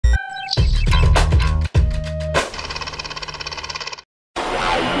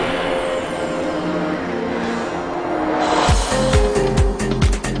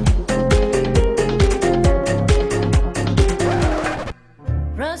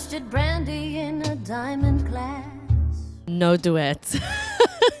Trusted brandy in a diamond glass. No duets.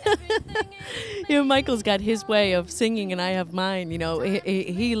 You know, Michael's got his way of singing, and I have mine. You know,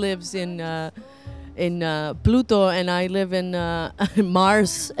 he lives in Pluto, and I live in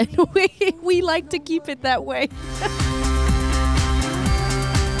Mars, and we like to keep it that way.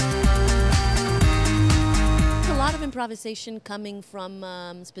 A lot of improvisation coming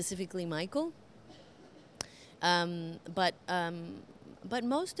from specifically Michael, but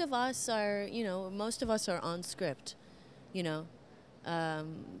most of us are, on script, you know.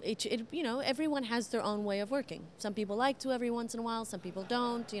 Everyone has their own way of working. Some people like to every once in a while, some people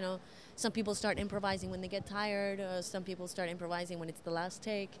don't, you know. Some people start improvising when they get tired, some people start improvising when it's the last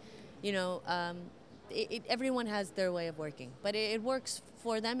take, you know. Everyone has their way of working, but it works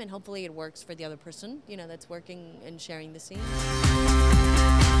for them, and hopefully it works for the other person, you know, that's working and sharing the scene.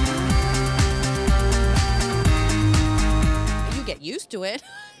 You get used to it.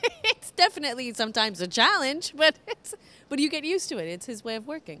 It's definitely sometimes a challenge, but you get used to it. It's his way of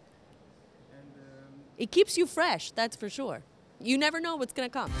working. And, it keeps you fresh, that's for sure. You never know what's going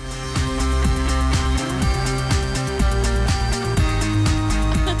to come.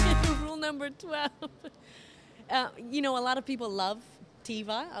 Rule number 12. You know, a lot of people love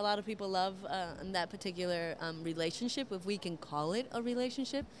Tiva. A lot of people love that particular relationship, if we can call it a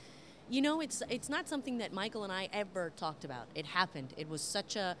relationship. You know, it's not something that Michael and I ever talked about. It happened. It was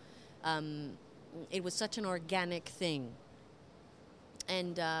such an organic thing,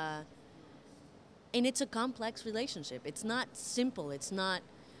 and it's a complex relationship. It's not simple. It's not,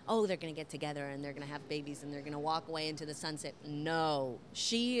 oh, they're going to get together and they're going to have babies and they're going to walk away into the sunset. No,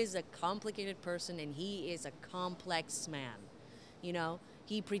 she is a complicated person and he is a complex man. You know,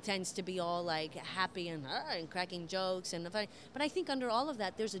 he pretends to be all like happy and cracking jokes and funny, but I think under all of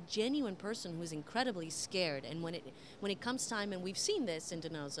that, there's a genuine person who's incredibly scared. And when it comes time, and we've seen this in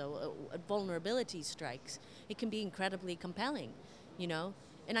Donoso, vulnerability strikes, it can be incredibly compelling, you know.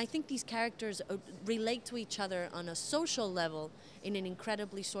 And I think these characters relate to each other on a social level in an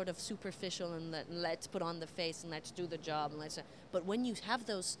incredibly sort of superficial and let's put on the face and let's do the job and but when you have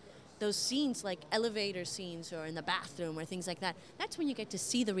those scenes, like elevator scenes or in the bathroom or things like that, that's when you get to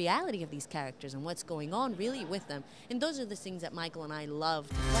see the reality of these characters and what's going on really with them. And those are the things that Michael and I love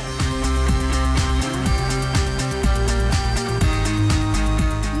to play.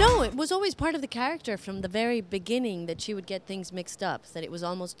 No, it was always part of the character from the very beginning that she would get things mixed up, that it was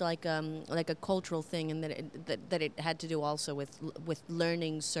almost like a cultural thing, and that it had to do also with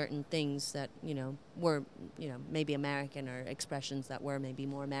learning certain things that, you know, were, you know, maybe American, or expressions that were maybe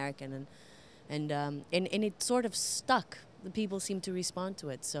more American, and it sort of stuck. The people seemed to respond to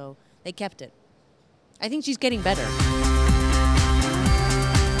it, so they kept it. I think she's getting better.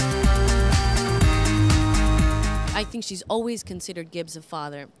 I think she's always considered Gibbs a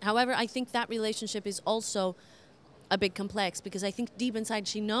father. However, I think that relationship is also a bit complex, because I think deep inside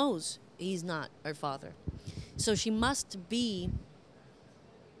she knows he's not her father. So she must be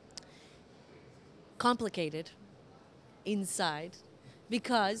complicated inside,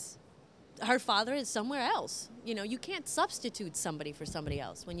 because her father is somewhere else. You know, you can't substitute somebody for somebody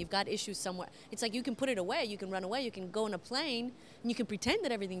else when you've got issues somewhere. It's like you can put it away, you can run away, you can go on a plane, and you can pretend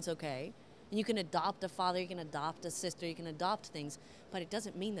that everything's okay. And you can adopt a father, you can adopt a sister, you can adopt things, but it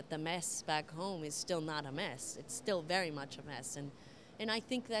doesn't mean that the mess back home is still not a mess. It's still very much a mess. And I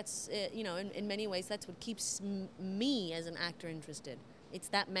think that's, you know, in many ways, that's what keeps me as an actor interested. It's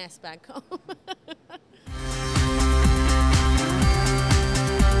that mess back home.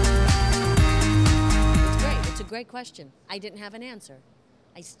 It's great. It's a great question. I didn't have an answer.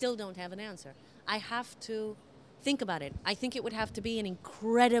 I still don't have an answer. I have to think about it. I think it would have to be an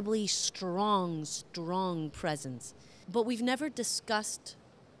incredibly strong presence. But we've never discussed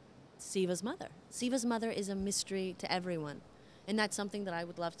Ziva's mother. Ziva's mother is a mystery to everyone. And that's something that I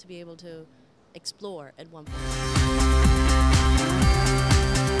would love to be able to explore at one point.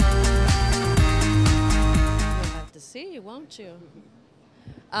 You'll have to see, won't you?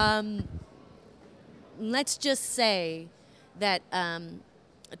 Let's just say that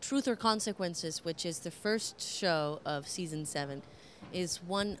Truth or Consequences, which is the first show of season 7, is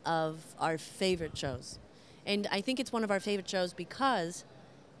one of our favorite shows. And I think it's one of our favorite shows because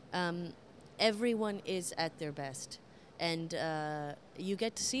everyone is at their best. And you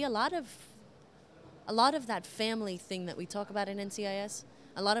get to see a lot of that family thing that we talk about in NCIS,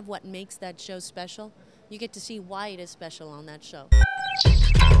 a lot of what makes that show special. You get to see why it is special on that show.